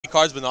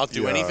cards but not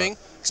do anything.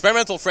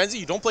 Experimental Frenzy,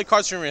 you don't play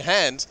cards from your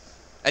hand,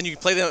 and you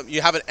play them.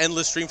 You have an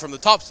endless stream from the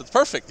top, so it's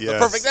perfect. Yes, the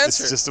perfect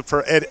answer. It's just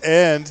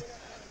and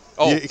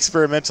the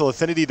Experimental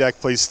Affinity deck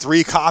plays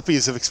 3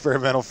 copies of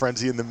Experimental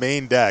Frenzy in the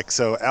main deck.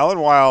 So Alan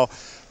Weil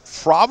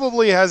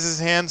probably has his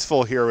hands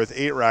full here with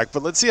 8-Rack,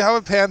 but let's see how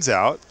it pans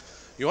out.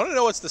 You want to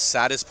know what's the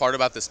saddest part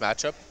about this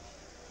matchup?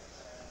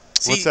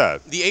 See, what's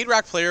that? The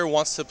 8-Rack player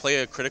wants to play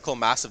a critical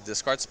mass of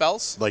discard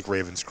spells. Like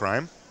Raven's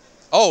Crime?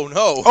 Oh,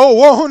 no. Oh,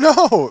 whoa,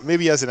 no.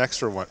 Maybe he has an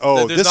extra one.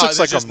 Oh, this looks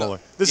like a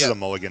mulligan. This is yeah. a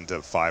mulligan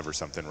to 5 or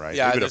something, right?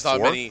 Yeah, maybe there's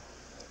not many.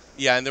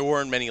 Yeah, and there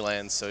weren't many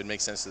lands, so it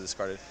makes sense to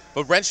discard it.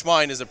 But Wrench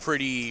Mine is a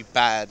pretty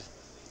bad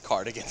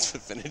card against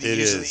Affinity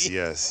usually. It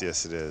is,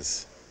 yes, it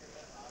is.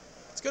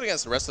 It's good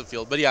against the rest of the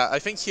field. But yeah, I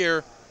think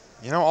here...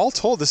 You know, all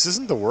told, this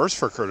isn't the worst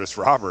for Curtis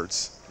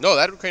Roberts. No,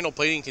 that Cranial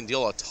Plating can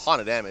deal a ton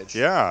of damage.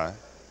 Yeah.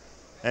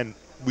 And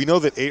we know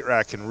that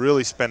 8-Rack can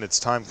really spend its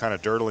time kind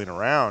of dirtling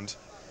around.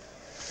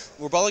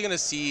 We're probably going to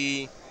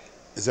see...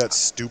 Is that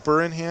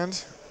Stupor in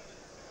hand?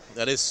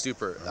 That is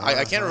Stupor.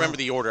 I can't remember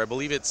the order. I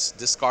believe it's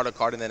discard a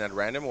card and then at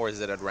random, or is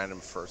it at random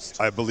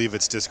first? I believe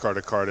it's discard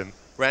a card and...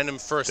 Random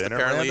first,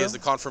 apparently, is the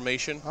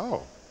confirmation.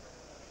 Oh.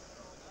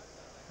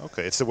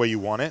 Okay, it's the way you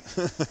want it.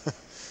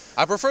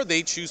 I prefer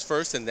they choose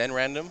first and then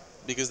random,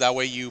 because that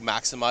way you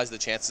maximize the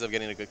chances of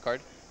getting a good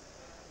card.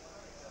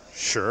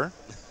 Sure.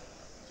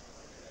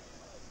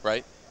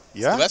 Right?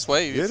 Yeah. It's the best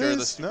way if you're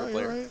the Stupor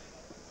player. Right.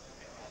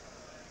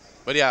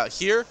 But yeah,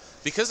 here,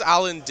 because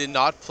Alan did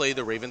not play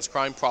the Raven's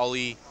Crime,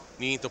 probably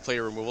needing to play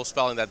a removal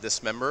spell in that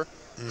Dismember,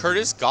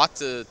 Curtis got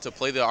to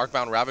play the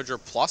Arcbound Ravager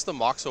plus the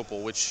Mox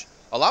Opal, which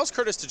allows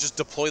Curtis to just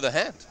deploy the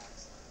hand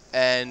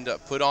and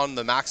put on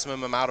the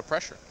maximum amount of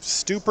pressure.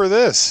 Stupor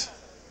this.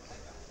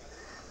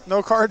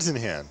 No cards in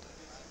hand.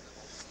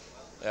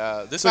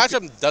 This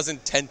matchup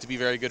doesn't tend to be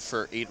very good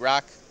for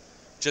 8-Rack,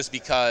 just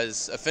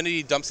because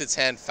Affinity dumps its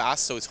hand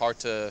fast, so it's hard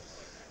to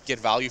get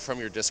value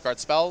from your discard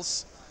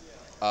spells.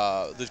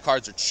 The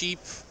cards are cheap.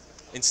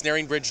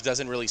 Ensnaring Bridge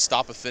doesn't really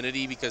stop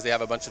Affinity because they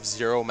have a bunch of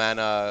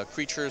 0-mana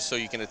creatures, so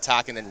you can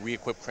attack and then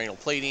re-equip Cranial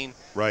Plating.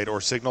 Right,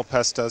 or Signal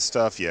Pest does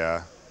stuff,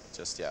 yeah.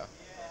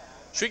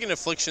 Shrieking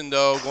Affliction,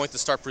 though, going to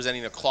start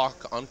presenting a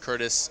clock on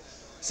Curtis.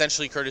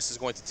 Essentially, Curtis is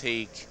going to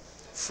take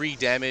free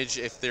damage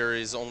if there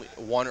is only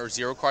 1 or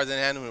 0 cards in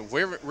hand.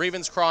 With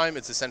Raven's Crime,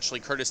 it's essentially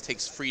Curtis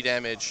takes free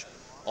damage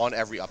on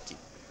every upkeep.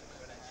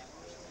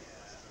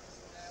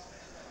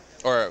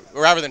 Or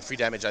rather than free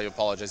damage, I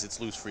apologize, it's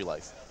lose free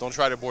life. Don't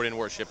try to board in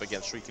Worship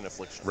against Shrieking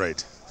Affliction.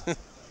 Right.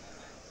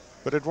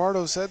 But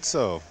Eduardo said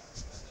so.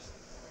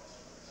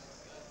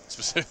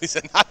 Specifically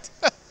said not.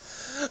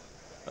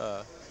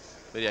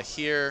 But yeah,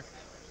 here,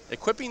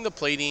 equipping the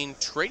plating,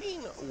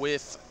 trading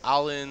with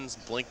Alan's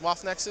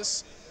Blinkmoth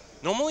Nexus.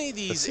 Normally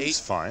these that seems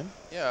fine.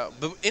 Yeah,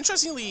 but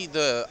interestingly,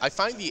 I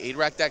find the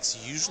 8-Rack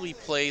decks usually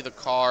play the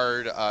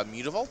card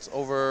Mutavault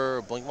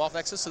over Blinkmoth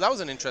Nexus, so that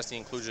was an interesting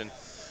inclusion.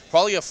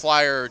 Probably a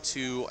flyer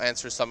to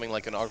answer something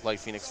like an Arclight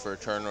Phoenix for a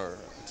turn or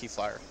a key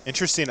flyer.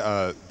 Interesting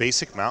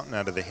basic mountain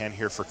out of the hand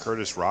here for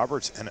Curtis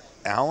Roberts. And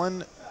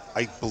Alan,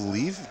 I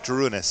believe,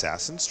 drew an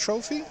Assassin's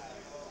Trophy?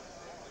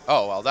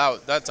 Oh, well,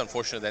 that's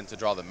unfortunate then to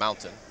draw the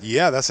mountain.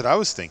 Yeah, that's what I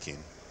was thinking.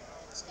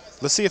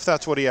 Let's see if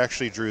that's what he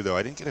actually drew, though.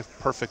 I didn't get a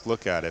perfect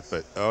look at it,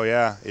 but oh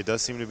yeah, it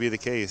does seem to be the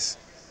case.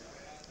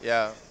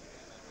 Yeah.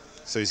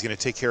 So he's going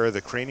to take care of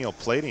the Cranial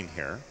Plating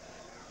here.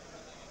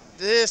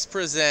 This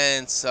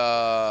presents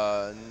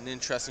an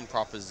interesting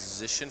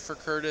proposition for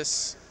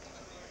Curtis.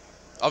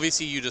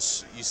 Obviously, you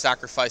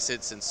sacrifice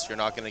it since you're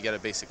not going to get a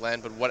basic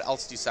land, but what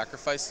else do you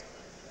sacrifice?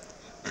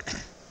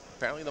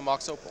 Apparently the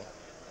Mox Opal.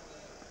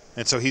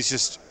 And so he's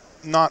just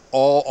not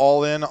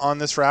all in on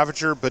this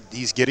Ravager, but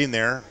he's getting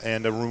there,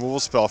 and a removal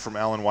spell from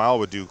Alan Weil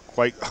would do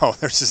quite... Oh,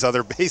 there's his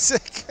other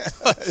basic.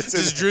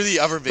 Just drew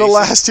the other basic. The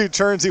last 2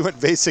 turns, he went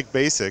basic.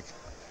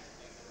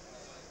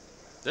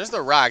 There's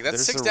the Rag.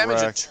 That's 6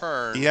 damage a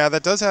turn. Yeah,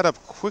 that does add up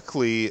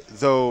quickly,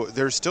 though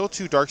there's still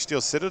 2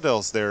 Darksteel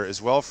Citadels there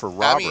as well for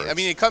Roberts. I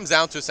mean, it comes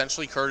down to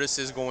essentially Curtis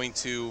is going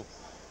to,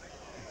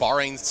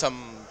 barring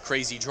some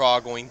crazy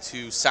draw, going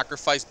to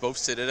sacrifice both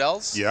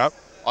Citadels. Yep.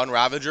 On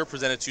Ravager,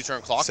 present a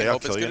 2-turn clock, Say and I'll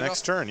hope kill it's you good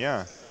next enough. turn,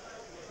 yeah.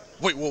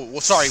 Wait, whoa,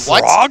 sorry,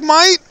 what?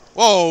 Frogmite?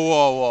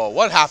 Whoa,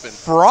 what happened?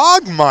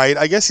 Frogmite?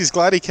 I guess he's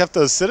glad he kept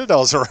those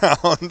Citadels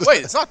around.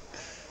 Wait, it's not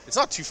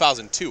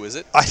 2002, is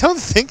it? I don't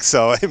think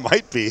so. It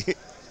might be.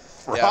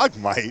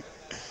 Frogmite.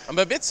 Yeah. I'm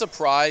a bit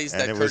surprised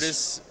that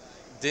Curtis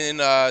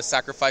didn't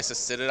sacrifice a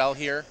Citadel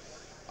here,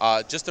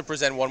 just to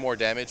present 1 more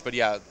damage. But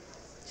yeah,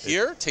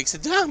 here takes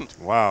it down.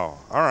 Wow.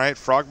 All right,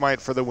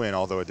 Frogmite for the win,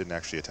 although it didn't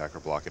actually attack or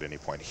block at any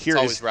point. Here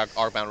it's always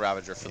Arcbound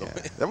Ravager for the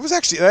win.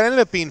 That ended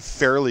up being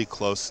fairly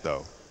close,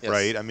 though, yes.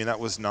 Right? I mean, that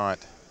was not...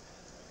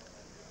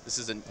 This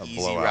is an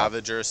easy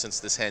Ravager since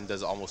this hand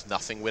does almost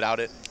nothing without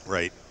it.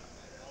 Right.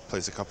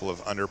 Plays a couple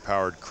of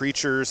underpowered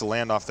creatures, a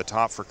land off the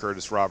top for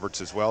Curtis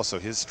Roberts as well, so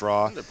his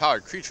draw...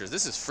 Underpowered creatures.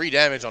 This is free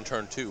damage on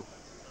turn 2.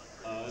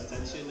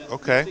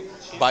 Okay.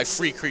 By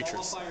free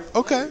creatures.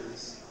 Okay.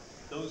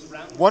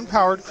 1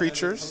 powered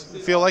creatures. I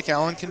feel like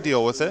Alan can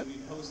deal with it.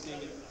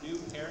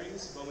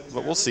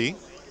 but we'll see.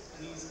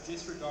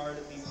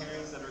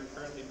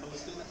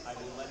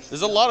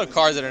 There's a lot of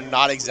cards that are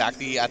not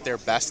exactly at their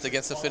best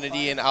against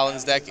Affinity in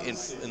Alan's deck, in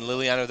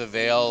Liliana of the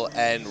Veil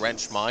and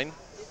Wrench Mine.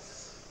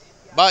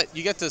 But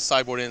you get to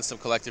sideboard in some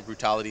Collective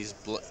Brutalities,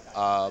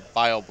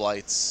 Bio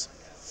Blights,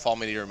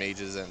 Fulminator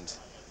Mages, and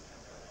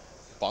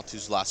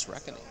Bantu's Last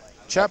Reckoning.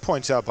 Chat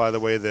points out, by the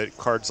way, that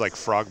cards like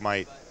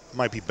Frogmite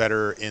might be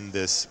better in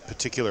this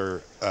particular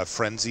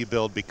Frenzy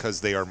build because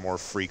they are more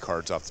free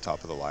cards off the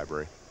top of the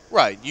library.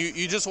 Right.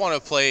 You just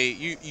want to play,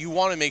 you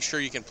want to make sure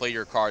you can play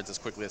your cards as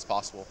quickly as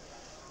possible.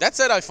 That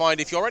said, I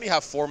find if you already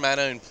have 4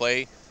 mana in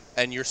play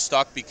and you're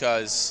stuck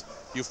because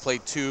you've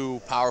played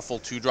 2 powerful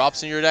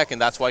 2-drops in your deck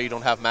and that's why you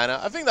don't have mana,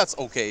 I think that's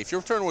okay. If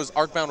your turn was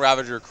Arcbound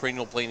Ravager,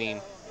 Cranial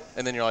Planing,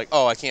 and then you're like,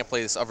 oh, I can't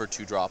play this other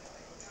 2-drop,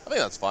 I think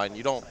that's fine.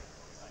 You don't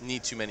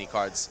need too many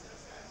cards.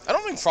 I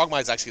don't think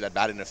Frogmite's actually that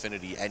bad in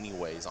Affinity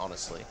anyways,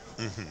 honestly.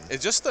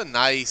 It's just a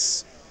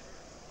nice,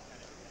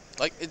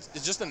 like,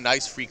 it's just a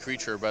nice free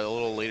creature, but a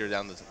little later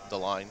down the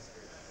line.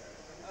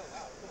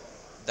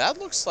 That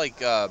looks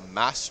like a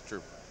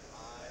Master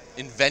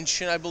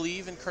Invention, I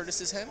believe, in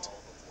Curtis's hand.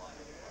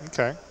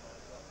 Okay.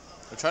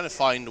 I'm trying to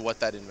find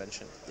what that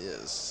invention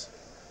is.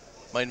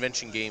 My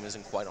invention game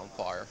isn't quite on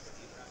fire.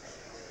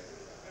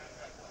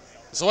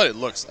 So what it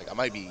looks like, I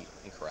might be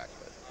incorrect,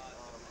 but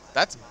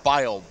that's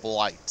Bio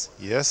Blight.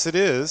 Yes, it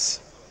is.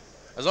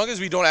 As long as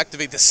we don't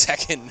activate the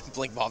second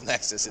Blink Bomb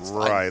Nexus, it's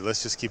fine. Right,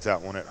 let's just keep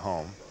that one at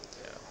home.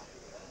 Yeah.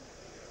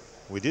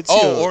 We did see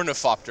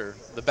Ornithopter,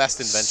 the best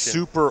invention.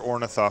 Super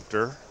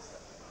Ornithopter.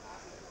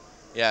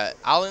 Yeah,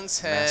 Alan's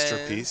hand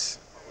Masterpiece.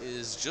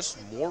 Is just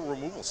more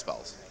removal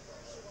spells.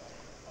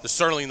 There's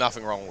certainly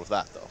nothing wrong with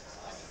that, though.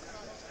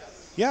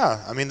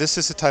 Yeah, I mean, this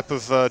is a type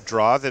of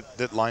draw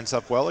that lines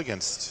up well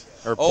against,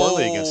 or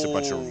poorly against a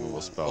bunch of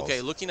removal spells.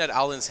 Okay, looking at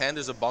Alan's hand,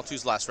 there's a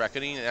Bantu's Last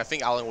Reckoning, and I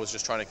think Alan was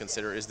just trying to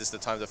consider, is this the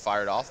time to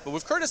fire it off? But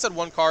with Curtis at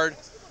 1 card,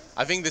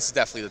 I think this is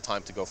definitely the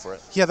time to go for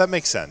it. Yeah, that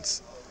makes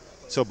sense.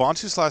 So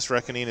Bantu's Last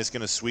Reckoning is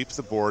going to sweep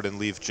the board and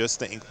leave just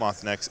the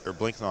Blinkmoth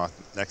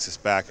Nexus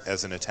back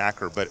as an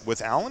attacker. But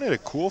with Alan at a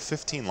cool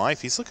 15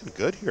 life, he's looking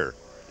good here.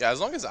 Yeah, as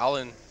long as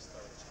Alan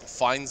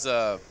finds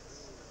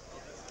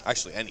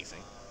actually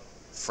anything.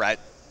 Fret,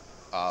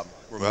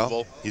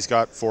 removal. Well, he's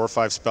got 4 or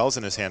 5 spells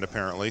in his hand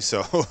apparently,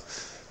 so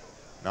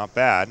not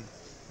bad.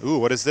 Ooh,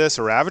 what is this?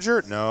 A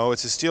Ravager? No,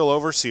 it's a Steel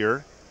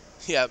Overseer.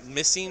 Yeah,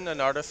 missing an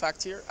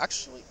artifact here,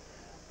 actually.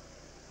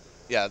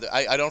 Yeah,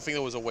 I don't think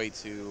there was a way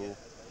to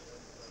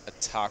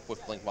attack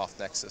with Blinkmoth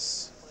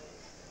Nexus.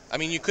 I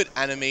mean, you could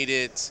animate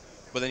it,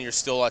 but then you're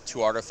still at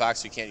 2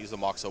 artifacts, so you can't use the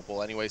Mox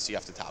Opal anyway, so you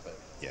have to tap it.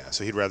 Yeah,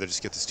 so he'd rather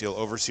just get the Steel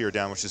Overseer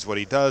down, which is what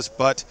he does,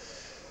 but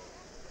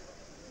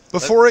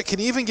before it can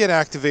even get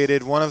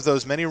activated, one of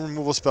those many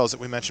removal spells that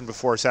we mentioned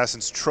before,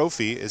 Assassin's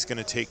Trophy, is going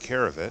to take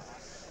care of it.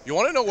 You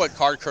want to know what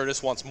card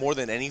Curtis wants more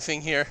than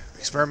anything here?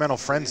 Experimental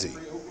Frenzy.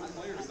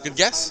 Good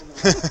guess.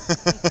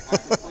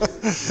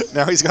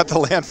 Now he's got the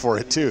land for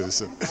it, too.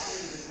 So.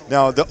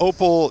 Now, the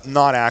Opal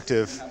not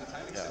active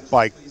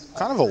by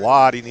kind of a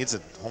lot. He needs a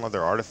whole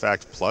other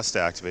artifact plus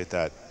to activate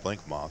that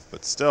Blinkmoth,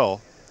 but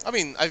still. I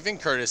mean, I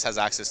think Curtis has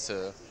access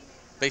to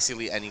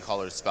basically any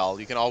colored spell.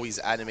 You can always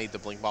animate the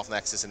Blinkmoth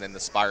Nexus, and then the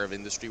Spire of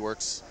Industry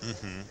works.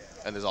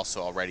 And there's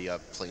also already a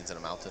Plains and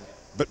a Mountain.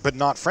 But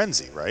not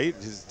Frenzy, right?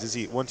 Does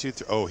he 1, 2,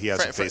 3? Oh, he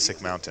has a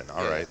basic Mountain.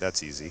 All right,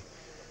 that's easy.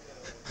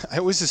 I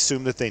always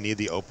assume that they need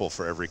the Opal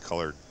for every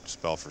colored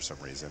spell for some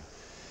reason.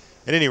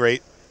 At any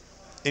rate,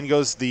 in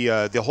goes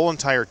the whole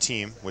entire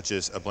team, which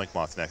is a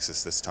Blinkmoth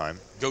Nexus this time.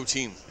 Go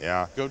team.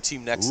 Yeah. Go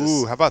team Nexus.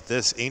 Ooh, how about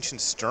this?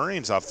 Ancient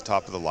Stirrings off the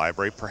top of the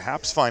library.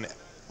 Perhaps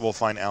we'll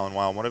find Alan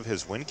Weil one of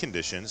his win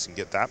conditions and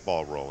get that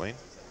ball rolling.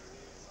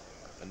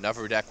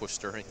 Another deck with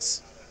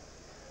Stirrings.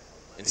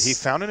 He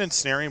found an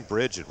Ensnaring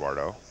Bridge,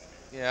 Eduardo.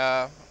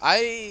 Yeah,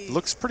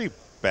 Looks pretty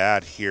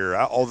bad here,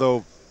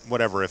 although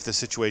whatever, if the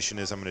situation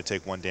is I'm going to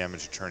take 1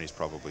 damage a turn, he's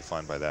probably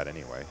fine by that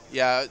anyway.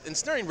 Yeah,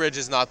 Ensnaring Bridge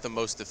is not the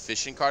most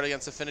efficient card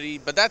against Affinity,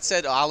 but that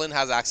said, Alan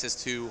has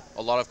access to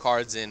a lot of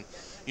cards in,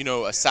 you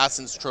know,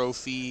 Assassin's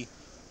Trophy,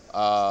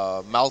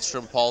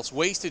 Maelstrom Pulse,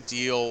 ways to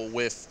deal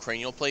with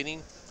Cranial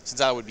Plating, since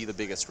that would be the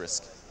biggest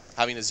risk.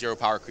 Having a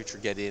 0-power creature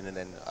get in and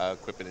then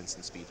equip an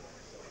instant speed.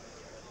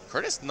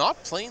 Curtis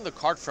not playing the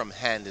card from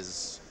hand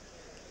is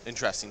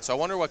interesting, so I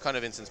wonder what kind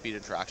of instant speed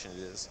interaction it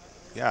is.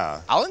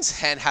 Yeah. Alan's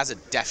hand has a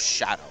Death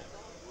Shadow.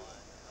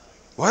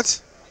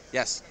 What?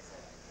 Yes.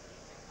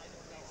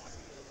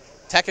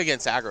 Tech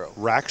against aggro.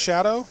 Rack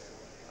Shadow?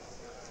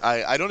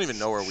 I don't even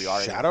know where we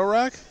are. Shadow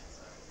Rack?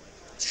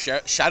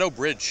 Shadow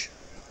Bridge.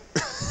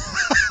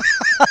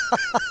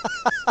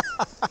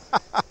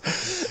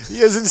 He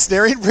has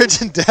Ensnaring Bridge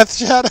and Death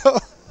Shadow?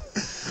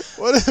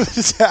 What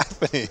is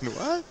happening?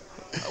 What?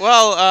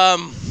 Well,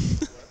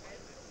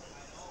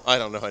 I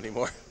don't know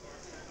anymore.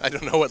 I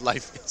don't know what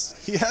life is.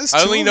 He has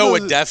I only know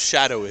what Death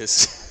Shadow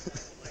is.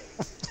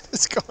 What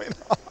is going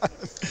on?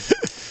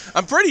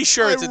 I'm pretty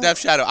sure it's a Death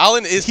Shadow.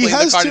 Alan is playing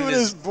the card in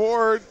his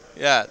board.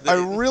 Yeah. I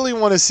really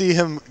want to see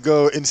him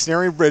go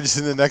Ensnaring Bridge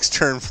in the next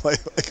turn play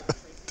like a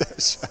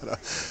Death Shadow.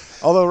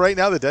 Although right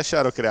now the Death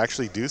Shadow could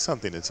actually do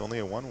something. It's only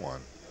a 1/1.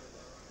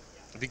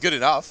 It'd be good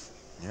enough.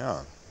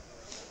 Yeah.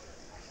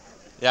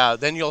 Yeah,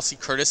 then you'll see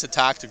Curtis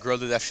attack to grow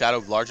the Death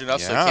Shadow large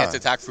enough so it can't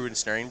attack through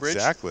Ensnaring Bridge.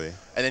 Exactly.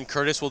 And then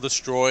Curtis will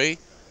destroy,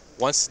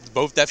 once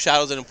both Death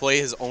Shadows are in play,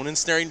 his own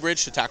Ensnaring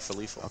Bridge to attack for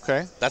lethal.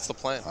 Okay. That's the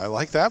plan. I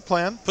like that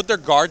plan. Put their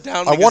guard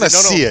down. I want to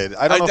see it.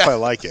 I don't know if I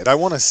like it. I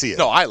want to see it.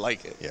 No, I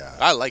like it. Yeah.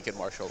 I like it,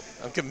 Marshall.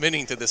 I'm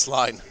committing to this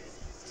line.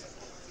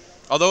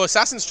 Although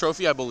Assassin's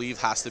Trophy, I believe,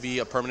 has to be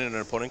a permanent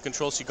and opponent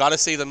control, so you got to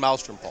say the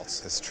Maelstrom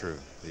Pulse. That's true.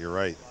 You're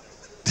right.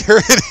 There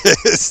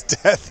it is.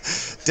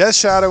 Death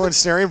Shadow and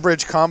Snaring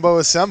Bridge combo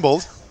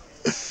assembled.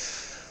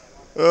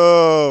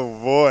 Oh,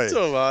 boy.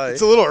 So am I.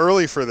 It's a little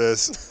early for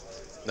this.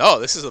 No,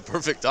 this is the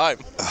perfect time.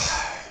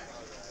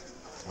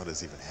 What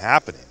is even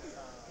happening?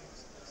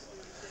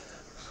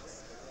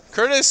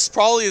 Curtis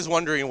probably is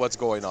wondering what's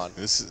going on.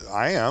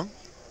 I am.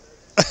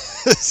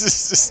 This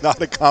is just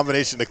not a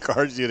combination of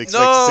cards you'd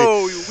expect to see.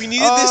 No, we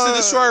needed this to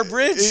destroy our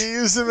bridge. He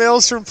used the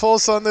Maelstrom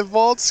Pulse on the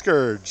Vault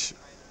Scourge.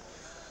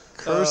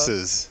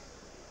 Curses.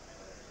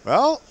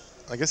 Well,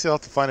 I guess he'll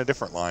have to find a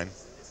different line.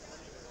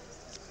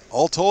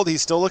 All told,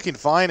 he's still looking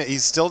fine.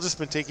 He's still just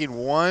been taking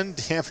 1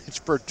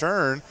 damage per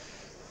turn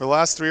for the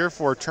last 3 or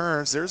 4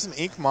 turns. There's an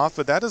Ink Moth,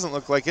 but that doesn't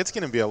look like it's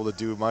going to be able to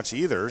do much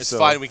either. It's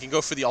fine. We can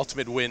go for the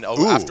ultimate win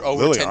after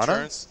over Liliana? 10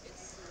 turns.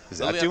 Does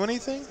that do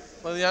anything?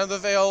 Liliana the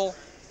Veil.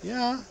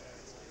 Yeah.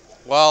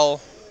 Well,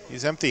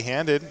 he's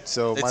empty-handed,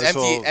 so it's might as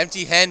well.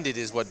 Empty-handed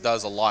is what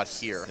does a lot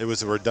here. It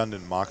was a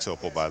redundant Mox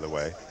Opal, by the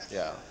way.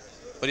 Yeah.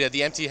 But yeah,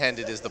 the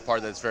empty-handed is the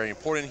part that's very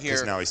important here.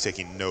 Because now he's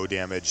taking no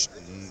damage,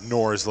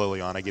 nor is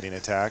Liliana getting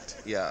attacked.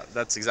 Yeah,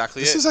 that's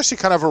exactly This is actually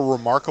kind of a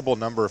remarkable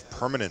number of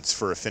permanents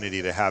for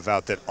Affinity to have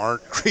out that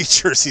aren't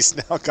creatures. He's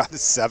now got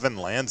 7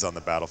 lands on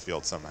the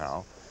battlefield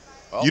somehow.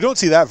 Well, you don't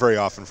see that very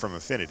often from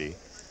Affinity.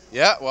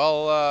 Yeah,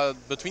 well,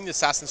 between the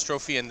Assassin's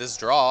Trophy and this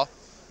draw,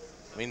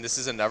 I mean, this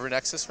is a Never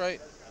Nexus,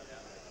 right?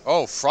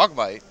 Oh,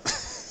 Frogmite.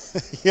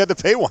 He had to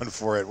pay 1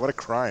 for it. What a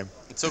crime.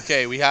 It's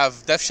okay. We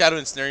have Death Shadow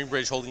and Snaring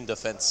Bridge holding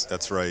defense.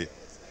 That's right.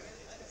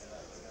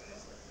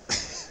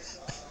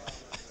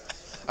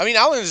 I mean,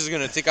 Alan is just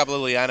going to tick up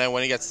Liliana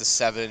when he gets to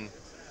 7.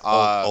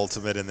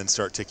 Ultimate and then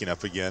start ticking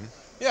up again.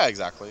 Yeah,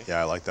 exactly. Yeah,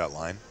 I like that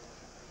line.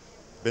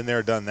 Been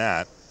there, done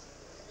that.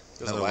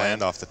 Another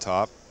land off the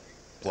top.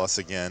 Plus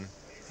again.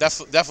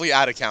 Definitely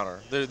add a counter.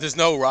 There's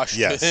no rush.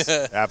 Yes,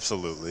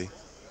 absolutely.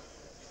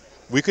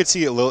 We could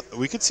see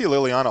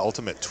Liliana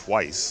ultimate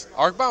twice.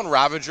 Arcbound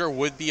Ravager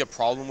would be a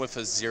problem with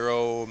a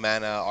 0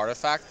 mana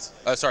artifact.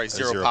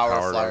 Zero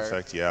power flyer.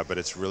 Artifact, yeah, but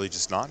it's really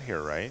just not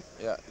here, right?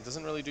 Yeah, it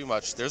doesn't really do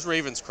much. There's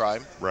Raven's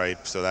Crime. Right,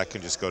 so that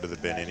can just go to the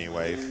bin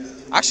anyway.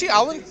 Actually,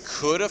 Alan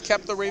could have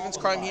kept the Raven's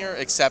Crime here,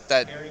 except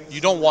that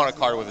you don't want a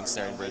card with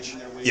Ensnaring Bridge.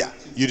 Yeah,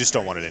 you just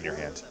don't want it in your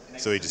hand,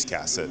 so he just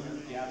casts it.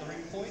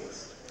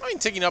 I mean,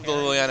 taking up the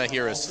Liliana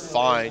here is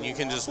fine. You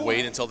can just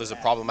wait until there's a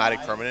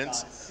problematic permanent.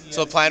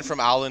 So the plan from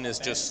Alan is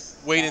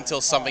just wait until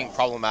something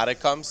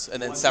problematic comes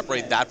and then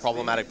separate that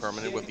problematic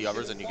permanent with the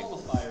others, and you can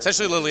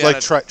essentially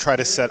Liliana. Like try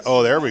to set.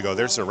 Oh, there we go.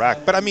 There's a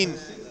rack. But I mean,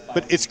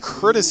 it's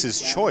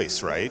Curtis's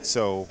choice, right?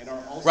 So.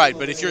 Right,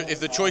 but if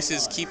the choice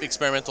is keep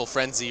Experimental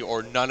Frenzy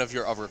or none of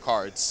your other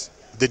cards,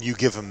 then you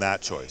give him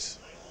that choice.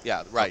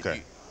 Yeah, right.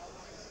 Okay.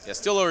 Yeah,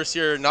 Steel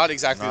Overseer, not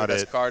exactly the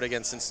best card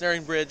against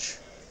Ensnaring Bridge.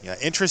 Yeah,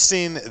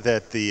 interesting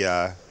that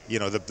the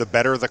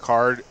better the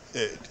card,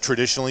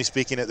 traditionally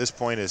speaking, at this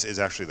point is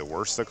actually the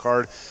worse the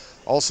card.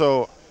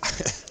 Also,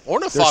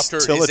 Ornithopter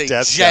is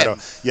a gem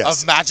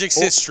of Magic's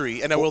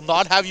history, and I will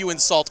not have you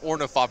insult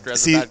Ornithopter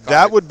as a bad card.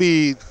 That would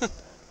be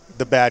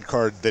the bad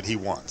card that he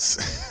wants.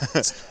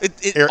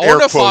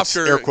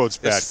 Ornithopter air quotes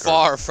bad is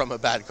far from a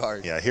bad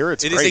card. Yeah, here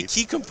it's great. It is a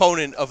key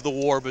component of the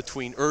war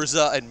between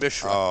Urza and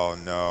Mishra. Oh,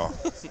 no.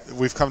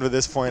 We've come to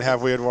this point,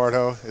 have we,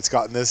 Eduardo? It's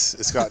gotten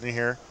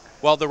here.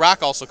 Well, the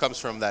rack also comes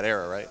from that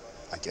era, right?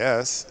 I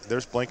guess.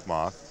 There's Blink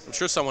Moth. I'm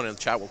sure someone in the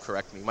chat will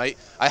correct me.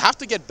 I have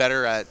to get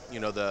better at,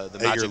 the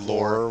Magic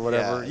lore or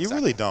whatever. Yeah, you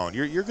really don't.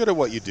 You're good at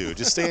what you do.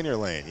 Just stay in your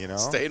lane,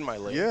 Stay in my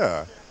lane.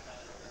 Yeah.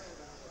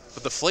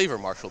 But the flavor,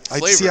 Marshall.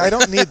 I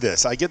don't need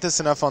this. I get this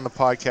enough on the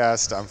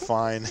podcast. I'm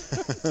fine.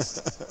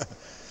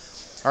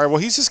 All right, well,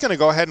 he's just going to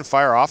go ahead and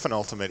fire off an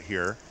ultimate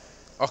here.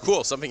 Oh,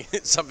 cool. Something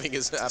is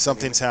happening.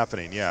 Something's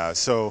happening, yeah.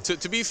 So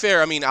to be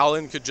fair, I mean,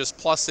 Alan could just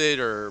plus it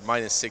or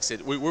 -6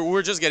 it.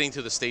 We're just getting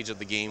to the stage of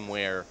the game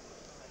where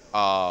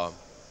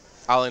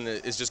Alan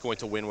is just going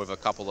to win with a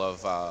couple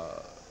of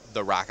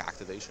the rack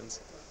activations.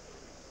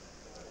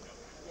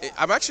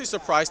 I'm actually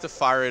surprised to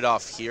fire it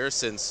off here,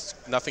 since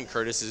nothing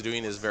Curtis is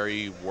doing is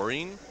very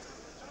worrying,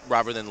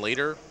 rather than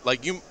later.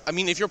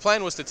 If your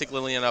plan was to take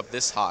Liliana up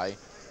this high,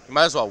 you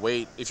might as well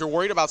wait. If you're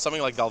worried about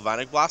something like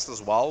Galvanic Blast as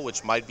well,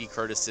 which might be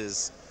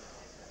Curtis's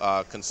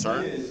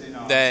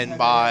concern, then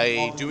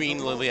by doing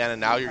Liliana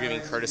now, you're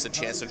giving Curtis a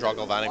chance to draw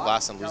Galvanic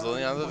Blast and lose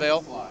Liliana the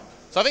Veil.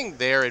 So I think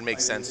there it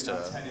makes sense to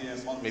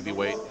maybe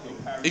wait.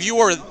 If you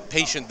were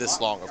patient this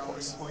long, of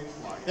course.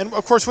 And,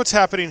 of course, what's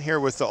happening here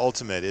with the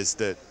ultimate is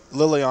that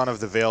Liliana of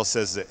the Veil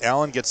says that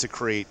Alan gets to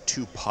create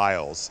 2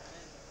 piles.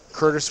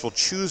 Curtis will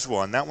choose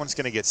one. That one's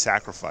going to get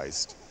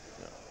sacrificed,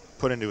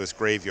 put into his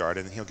graveyard,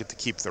 and he'll get to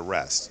keep the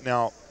rest.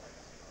 Now,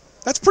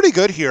 that's pretty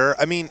good here.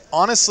 I mean,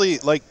 honestly,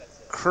 like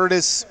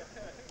Curtis,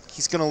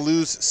 he's going to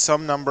lose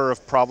some number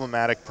of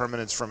problematic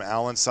permanents from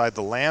Alan's side.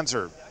 The lands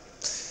are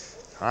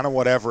kind of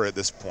whatever at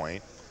this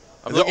point.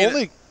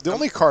 The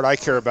only card I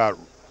care about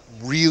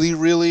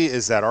really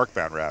is that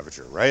Arcbound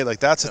Ravager, right? Like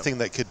that's a thing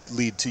that could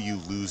lead to you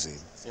losing.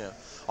 Yeah.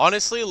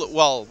 Honestly,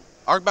 well,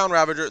 Arcbound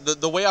Ravager,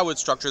 the way I would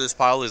structure this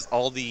pile is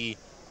all the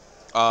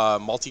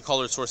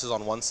multicolored sources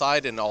on one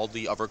side and all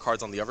the other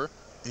cards on the other.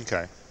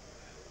 Okay.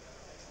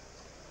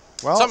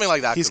 Well, something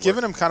like that. He's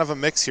given him kind of a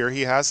mix here.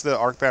 He has the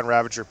Arcbound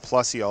Ravager,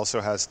 plus he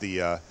also has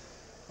the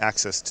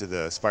access to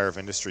the Spire of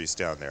Industries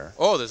down there.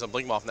 Oh, there's a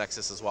Blinkmoth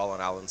Nexus as well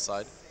on Alan's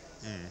side.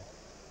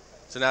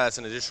 So now that's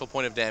an additional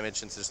point of damage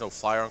since there's no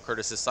flyer on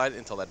Curtis's side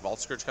until that Vault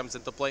Scourge comes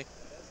into play.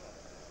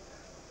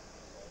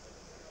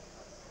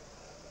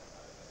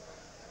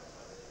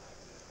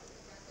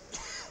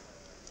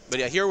 But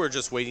yeah, here we're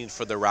just waiting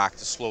for the rack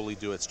to slowly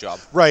do its job.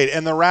 Right,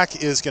 and the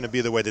rack is going to be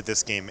the way that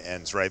this game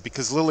ends, right?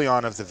 Because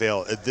Liliana of the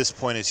Veil at this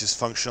point is just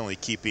functionally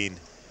keeping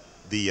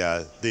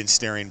the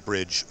Ensnaring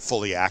Bridge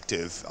fully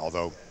active,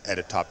 although at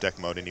a top deck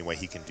mode anyway,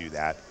 he can do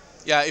that.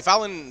 Yeah, if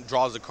Alan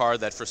draws a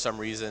card that for some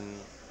reason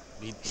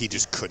he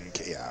just couldn't,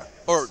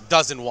 or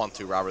doesn't want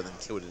to rather than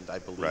couldn't, I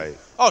believe. Right.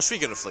 Oh,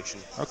 Shriek of Affliction.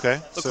 Okay.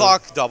 The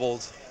clock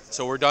doubled,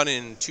 so we're done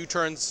in 2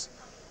 turns.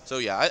 So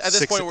yeah, at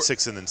this point, we're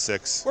 6 and then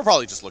 6. We're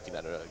probably just looking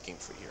at a game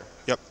free here.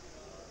 Yep.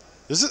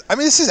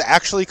 This is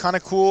actually kind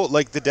of cool.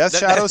 Like the Death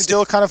Shadow is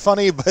still kind of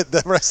funny, but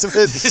the rest of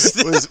it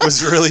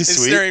was really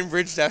sweet. Ensnaring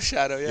Bridge Death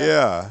Shadow. Yeah.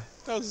 Yeah.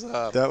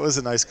 That was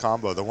a nice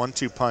combo. The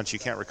 1-2 punch, you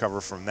can't recover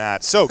from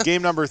that. So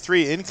game number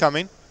 3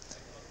 incoming.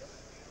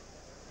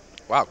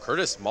 Wow,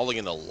 Curtis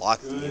mulliganed a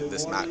lot in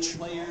this match.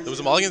 There was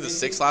a mulligan to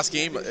 6 last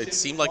game. It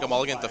seemed like a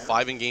mulligan to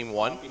 5 in game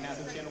 1.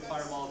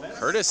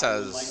 Curtis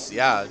has,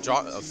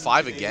 draw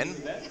 5 again.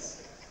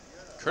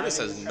 Curtis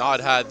has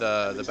not had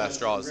the best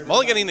draws.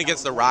 Mulliganing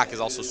against the rack is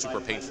also super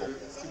painful.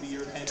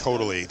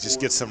 Totally. Just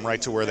gets them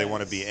right to where they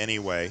want to be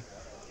anyway.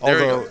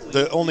 Although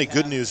the only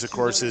good news, of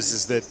course,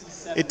 is that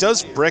it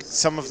does brick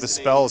some of the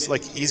spells.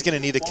 Like, he's going to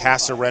need to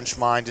cast a Wrench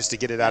Mine just to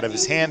get it out of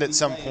his hand at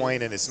some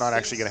point, and it's not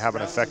actually going to have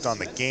an effect on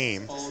the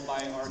game.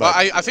 But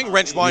I think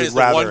Wrench Mine is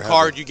the one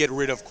card you get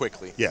rid of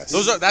quickly. Yes.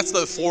 That's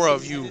the 4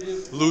 of you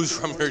lose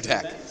from your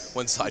deck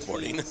when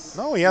sideboarding.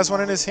 No, he has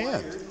one in his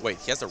hand. Wait,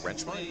 he has a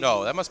Wrench Mine?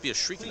 No, that must be a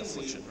Shrieking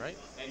Affliction, right?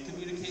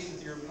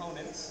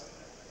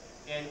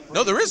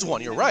 No, there is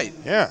one. You're right.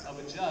 Yeah.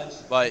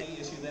 But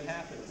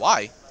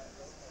why?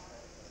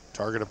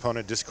 Target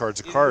opponent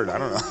discards a card. I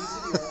don't know.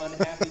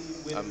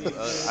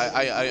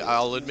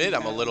 I'll admit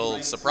I'm a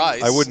little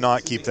surprised. I would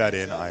not keep that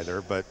in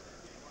either, but...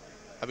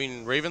 I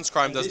mean, Raven's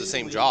Crime does the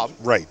same job.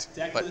 Right.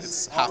 But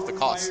it's half the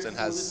cost and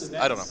has...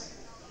 I don't know.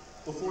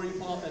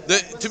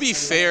 To be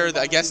fair,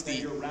 I guess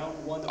the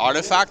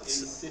artifact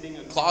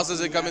clauses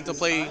that come into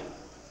play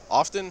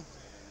often.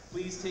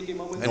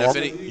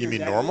 You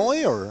mean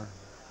normally, or...?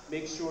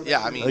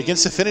 Yeah, I mean...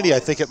 Against Affinity, I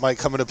think it might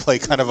come into play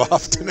kind of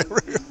often.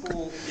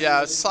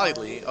 Yeah,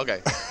 slightly.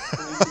 Okay.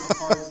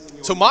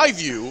 So my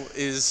view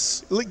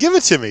is... Give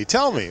it to me.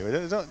 Tell me.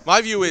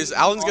 My view is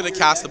Alan's going to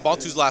cast the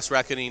Bantu's Last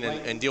Reckoning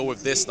and deal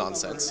with this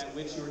nonsense.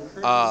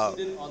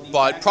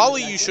 But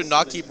probably you should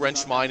not keep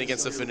Wrench Mine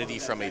against Affinity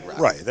from 8 rack.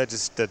 Right. That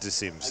just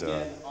seems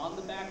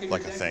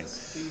like a thing.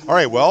 All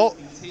right, well...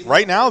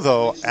 Right now,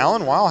 though,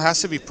 Alan Weil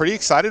has to be pretty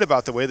excited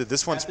about the way that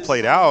this one's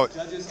played out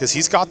because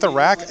he's got the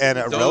rack and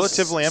a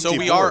relatively empty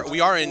board. So we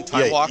are in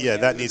time walk. Yeah,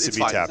 that needs to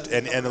be tapped.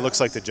 And it looks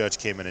like the judge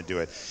came in and do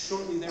it.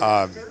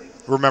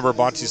 Remember,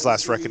 Bantu's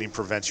Last Reckoning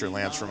prevents your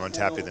lands from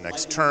untapping the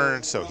next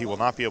turn, so he will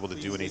not be able to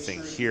do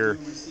anything here.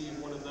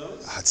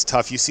 It's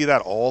tough. You see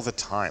that all the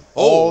time.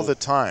 All the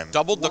time.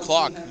 Doubled the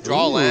clock.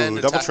 Draw a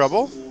land. Double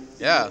trouble?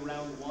 Yeah.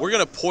 We're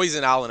going to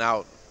poison Alan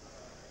out.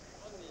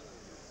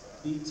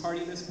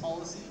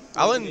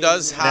 Alan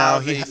does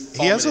have he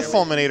has a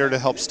Fulminator to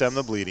help stem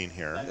the bleeding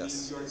here.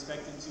 Yes.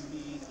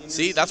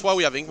 See, that's why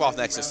we have Inkmoth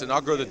Nexus, to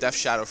not grow the Death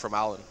Shadow from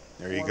Alan.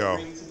 There you go.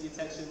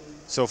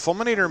 So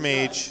Fulminator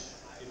Mage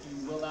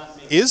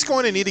is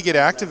going to need to get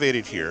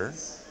activated here.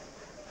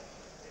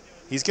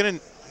 He's going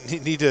to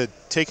need to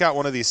take out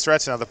one of these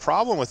threats. Now, the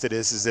problem with it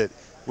is that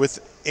with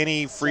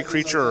any free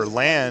creature or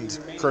land,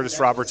 Curtis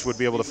Roberts would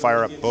be able to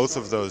fire up both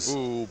of those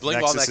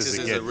Blinkball Nexus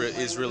again.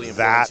 is really important.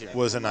 That here.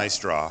 was a nice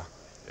draw.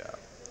 Yeah.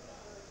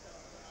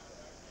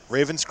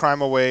 Raven's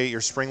Crime away,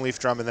 your Springleaf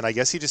Drum, and then I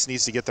guess he just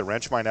needs to get the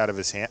Wrench Mine out of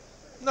his hand.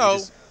 No.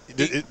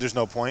 There's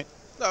no point?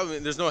 No, I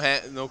mean, there's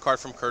no card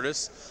from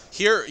Curtis.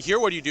 Here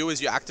what you do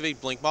is you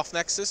activate Blinkmoth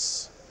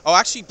Nexus. Oh,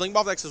 actually,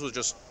 Blinkmoth Nexus was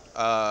just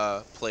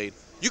played.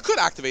 You could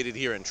activate it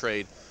here and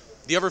trade.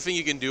 The other thing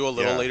you can do a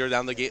little later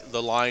down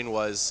the line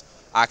was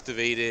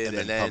activated,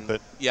 and then pump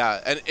it.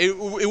 Yeah, and it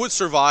would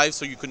survive,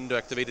 so you couldn't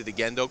activate it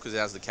again though because it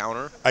has the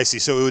counter. I see.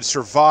 So it would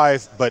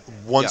survive, but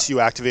once you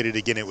activate it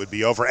again, it would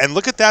be over. And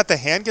look at that. The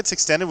hand gets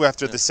extended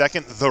after the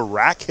second the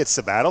rack hits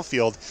the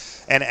battlefield.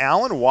 And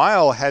Alan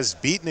Weil has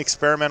beaten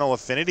Experimental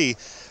Affinity.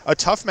 A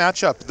tough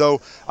matchup,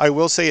 though I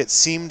will say it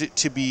seemed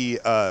to be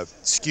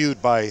skewed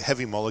by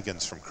heavy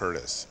mulligans from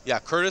Curtis. Yeah,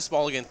 Curtis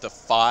mulligan to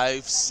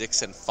 5,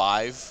 6, and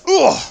 5.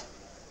 Ugh!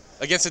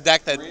 Against a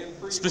deck that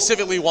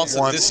specifically wants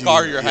to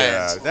discard your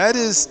hands. Yeah,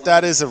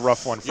 that is a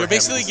rough one for You're him.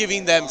 basically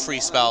giving them free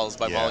spells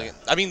by mulligan.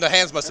 I mean, the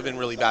hands must have been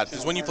really bad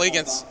because when you play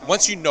against,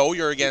 once you know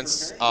you're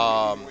against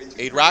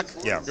 8-rack,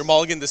 your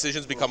mulligan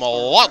decisions become a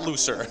lot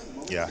looser.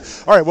 Yeah.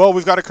 All right. Well,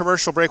 we've got a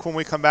commercial break. When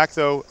we come back,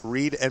 though,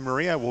 Reed and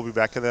Maria will be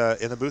back in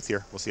the booth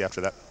here. We'll see you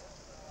after that.